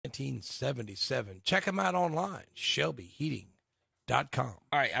1977. Check them out online, shelbyheating.com.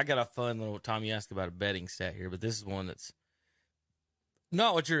 All right, I got a fun little, Tom, you asked about a betting stat here, but this is one that's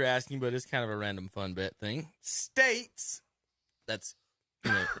not what you're asking, but it's kind of a random fun bet thing. States, that's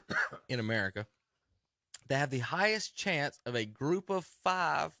in America, that have the highest chance of a group of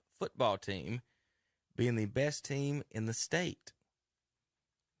 5 football team being the best team in the state.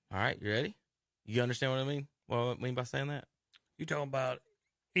 All right, you ready? You understand what I mean? What I mean by saying that? You talking about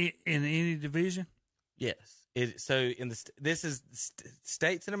in any division? Yes. So this is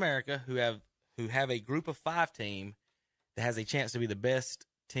states in America who have a group of 5 team that has a chance to be the best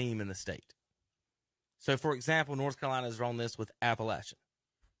team in the state. So, for example, North Carolina is on this with Appalachian.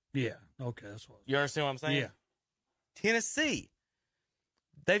 Yeah. Okay, that's what. You understand what I'm saying? Yeah. Tennessee.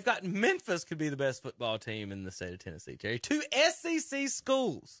 They've got Memphis could be the best football team in the state of Tennessee, Terry. 2 SEC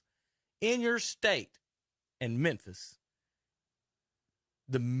schools in your state, and Memphis.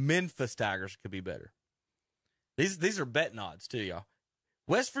 The Memphis Tigers could be better. These are betting odds too, y'all.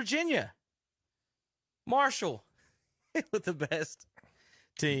 West Virginia, Marshall, with the best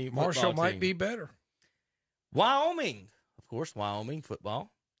team. Marshall might be better. Wyoming, of course, Wyoming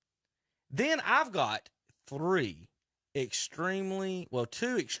football. Then I've got 2 extremely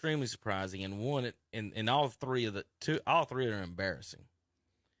surprising, and one, and all three are embarrassing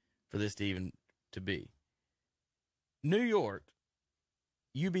for this to even to be. New York,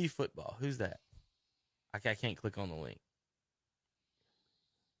 UB football. Who's that? I can't click on the link.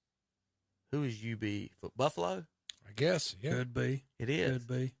 Who is UB? Buffalo? I guess. Yeah. Could be. It is. Could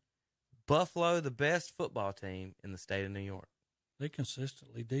be. Buffalo, the best football team in the state of New York. They're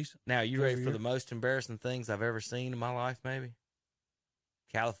consistently decent. Now, you ready for the most embarrassing things I've ever seen in my life, maybe?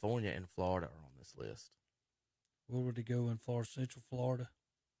 California and Florida are on this list. Where would they go in Florida? Central Florida?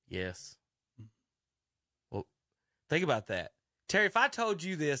 Yes. Well, think about that. Terry, if I told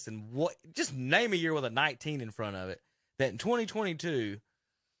you this and just name a year with a 19 in front of it, that in 2022,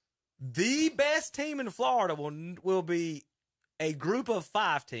 the best team in Florida will be a group of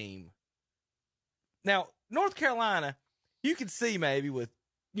 5 team. Now, North Carolina, you could see maybe with,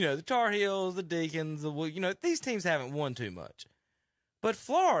 the Tar Heels, the Deacons, these teams haven't won too much. But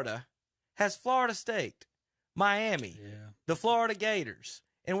Florida has Florida State, Miami, the Florida Gators.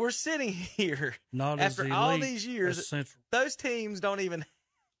 And we're sitting here after all these years. Those teams don't even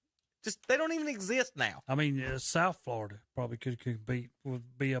exist now. I mean, South Florida probably could compete,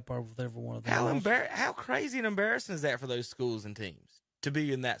 would be up over with every one of them. How crazy and embarrassing is that for those schools and teams to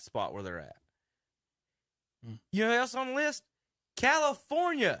be in that spot where they're at? You know who else on the list?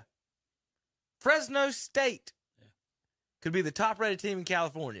 California. Fresno State could be the top-rated team in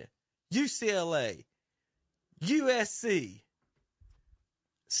California. UCLA. USC.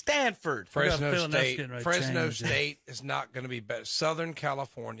 Stanford. Fresno State is not going to be better. Southern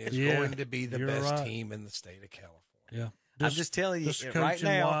California is going to be the best team in the state of California. Yeah. I'm just telling you, right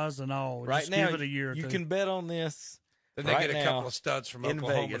now, give it a year or you two. can bet on this. Then they get a couple of studs from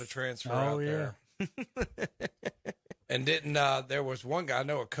Oklahoma to transfer out there. And there was one guy, I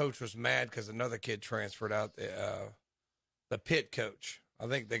know a coach was mad because another kid transferred out, the Pitt coach. I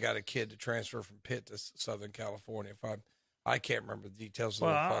think they got a kid to transfer from Pitt to Southern California. I can't remember the details.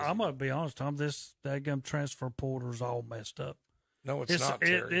 Well, I'm going to be honest, Tom. This daggum transfer portal is all messed up. No, it's not,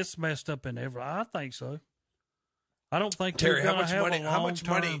 Terry. It's messed up in every. I think so. I don't think Terry. How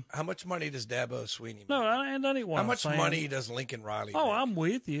much money does Dabo Swinney make? No, and that ain't what How I'm much saying. money does Lincoln Riley make? I'm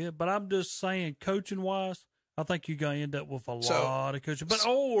with you, but I'm just saying, coaching wise, I think you're going to end up with a lot of coaching.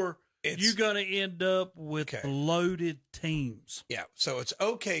 Or you're going to end up with loaded teams. Yeah, so it's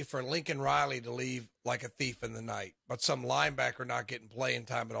okay for Lincoln Riley to leave like a thief in the night, but some linebacker not getting playing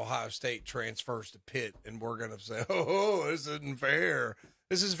time at Ohio State transfers to Pitt, and we're going to say, this isn't fair.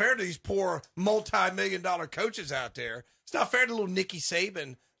 This is fair to these poor multi-million-dollar coaches out there. It's not fair to little Nicky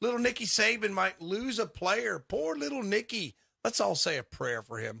Saban. Little Nicky Saban might lose a player. Poor little Nicky. Let's all say a prayer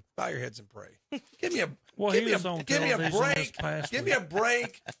for him. Bow your heads and pray. Give me a break. Give me a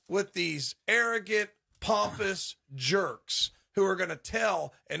break with these arrogant, pompous jerks who are going to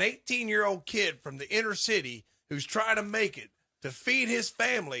tell an 18-year-old kid from the inner city who's trying to make it to feed his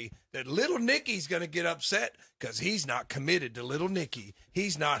family that little Nicky's going to get upset because he's not committed to little Nicky.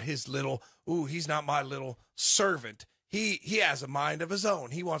 He's not he's not my little servant. He has a mind of his own.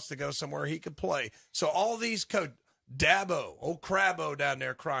 He wants to go somewhere he can play. So all these Dabo, old Crabbo down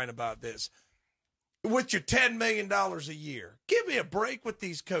there crying about this. With your $10 million a year. Give me a break with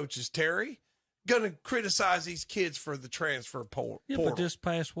these coaches, Terry. Going to criticize these kids for the transfer portal. Yeah, but this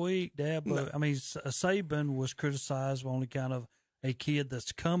past week, Saban was criticized on account of a kid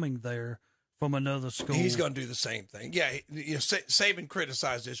that's coming there from another school. He's going to do the same thing. Yeah, Saban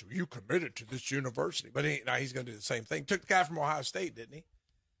criticized this. You committed to this university, but he's going to do the same thing. Took the guy from Ohio State, didn't he?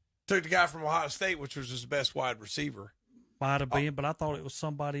 Took the guy from Ohio State, which was his best wide receiver. Might have been, but I thought it was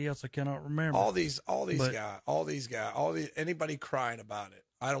somebody else. I cannot remember. All these guys, anybody crying about it.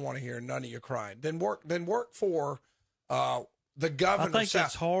 I don't want to hear none of you crying. Then work for the governor. I think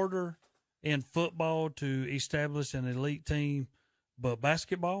it's harder in football to establish an elite team, but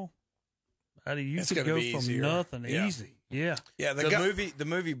basketball, you could go from easier. Nothing easy. Yeah. Yeah. The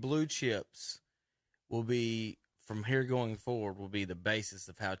movie Blue Chips will be, from here going forward, will be the basis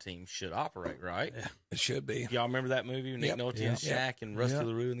of how teams should operate, right? Yeah, it should be. Y'all remember that movie with Nick Nolte and Shaq and Rusty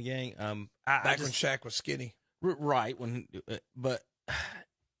LaRue and the gang? Back when Shaq was skinny. Right. But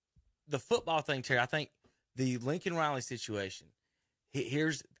the football thing, Terry, I think the Lincoln Riley situation,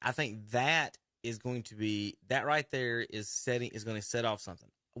 I think that is going to be, that right there is going to set off something.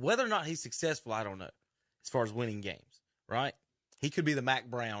 Whether or not he's successful, I don't know, as far as winning games, right? He could be the Mac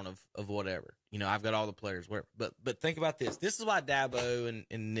Brown of whatever. I've got all the players, wherever. But think about this. This is why Dabo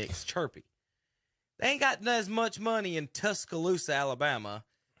and Nick's chirpy. They ain't got as much money in Tuscaloosa, Alabama,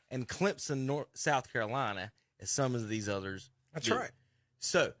 and Clemson, South Carolina, as some of these others. That's do. right.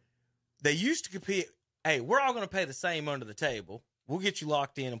 So they used to compete. Hey, we're all going to pay the same under the table. We'll get you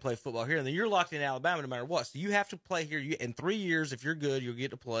locked in and play football here, and then you're locked in Alabama no matter what. So you have to play here. In 3 years, if you're good, you'll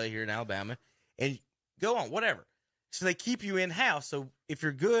get to play here in Alabama, and go on, whatever. So they keep you in-house. So if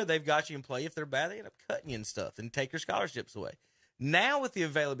you're good, they've got you in play. If they're bad, they end up cutting you and stuff and take your scholarships away. Now with the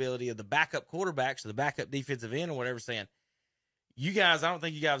availability of the backup quarterbacks or the backup defensive end or whatever, saying, you guys, I don't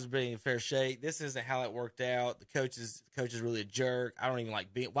think you guys are being in fair shape. This isn't how it worked out. The coach is really a jerk. I don't even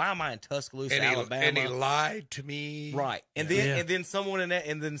like being. Why am I in Tuscaloosa, Alabama? And he lied to me. Right. And then someone in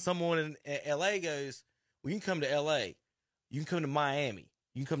LA goes, well, you can come to LA. You can come to Miami.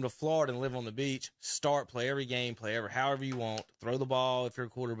 You can come to Florida and live on the beach, play every game, however you want, throw the ball if you're a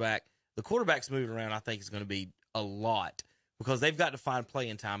quarterback. The quarterback's moving around, I think, is going to be a lot because they've got to find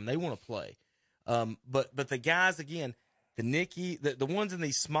playing time and they want to play. But the guys, again, the ones in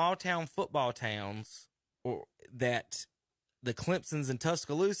these small town football towns, or that the Clemsons and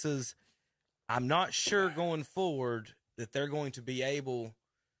Tuscaloosas, I'm not sure going forward that they're going to be able.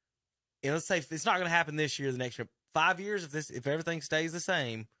 Let's say it's not going to happen this year, the next year. 5 years, if everything stays the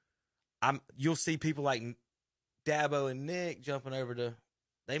same, you'll see people like Dabo and Nick jumping over to.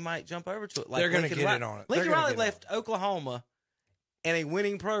 They might jump over to it. Like they're going to get in on it. Lincoln Riley left Oklahoma and a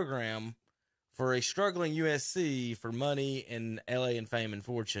winning program for a struggling USC for money and LA and fame and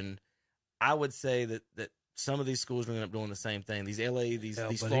fortune. I would say that some of these schools are going to end up doing the same thing. These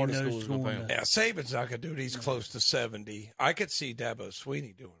Florida schools are going to pay. Yeah, Saban's not going to do it. He's close to 70. I could see Dabo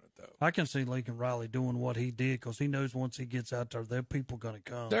Swinney doing it, though. I can see Lincoln Riley doing what he did because he knows once he gets out there people going to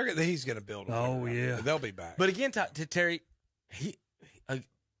come. He's going to build them. Oh, yeah. They'll be back. But again, to Terry, he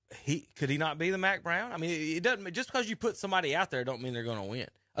could he not be the Mac Brown? I mean, it doesn't. Just because you put somebody out there, don't mean they're going to win.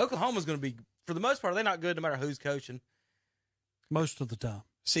 Oklahoma's going to be, for the most part, they're not good no matter who's coaching. Most of the time.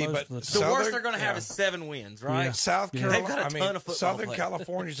 See, but the worst they're going to have is 7 wins, right? Yeah. South Carolina, they've got a ton of football Southern players.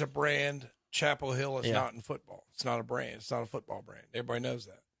 California's a brand. Chapel Hill is not in football. It's not a brand. It's not a football brand. Everybody knows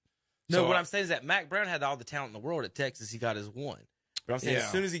that. No, what I'm saying is that Mac Brown had all the talent in the world at Texas. He got his one. But I'm saying as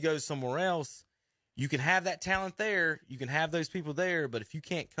soon as he goes somewhere else, you can have that talent there. You can have those people there. But if you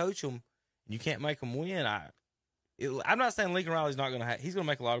can't coach them and you can't make them win, I'm not saying Lincoln Riley's not going to he's going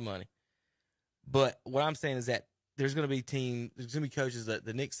to make a lot of money. But what I'm saying is that there's going to be there's going to be coaches that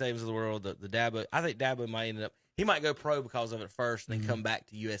the Nick Sabans of the world, the Dabo. I think Dabo might he might go pro because of it first and then come back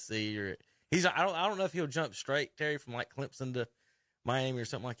to USC or I don't know if he'll jump straight, Terry, from like Clemson to Miami or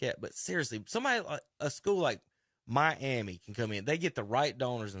something like that. But seriously, a school like Miami can come in. They get the right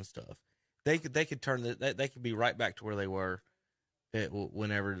donors and stuff. They could they could be right back to where they were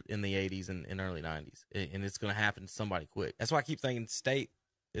whenever in the 80s and early 90s. And it's going to happen to somebody quick. That's why I keep thinking State,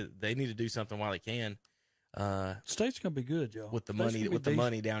 they need to do something while they can. State's going to be good, y'all. With the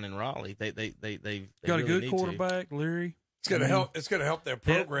money down in Raleigh. They've got really a good quarterback, Leary. It's going to help. It's going to help their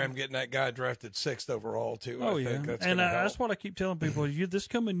program getting that guy drafted 6th overall too. Oh, I think that's what I keep telling people. This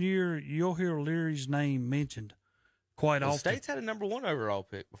coming year, you'll hear Leary's name mentioned quite often. State's had a number 1 overall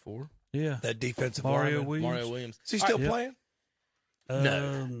pick before. Yeah, that defensive Mario lineman. Williams. Is he still playing? No, I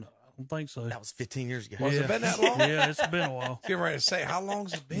don't think so. That was 15 years ago. Has it been that long? Yeah, it's been a while. Getting ready to say, how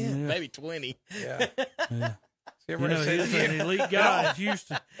long's it been? Yeah. Maybe 20. Yeah. He's an elite guy at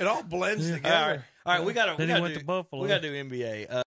Houston. It all blends together. All right, we got to went to Buffalo. We got to do NBA.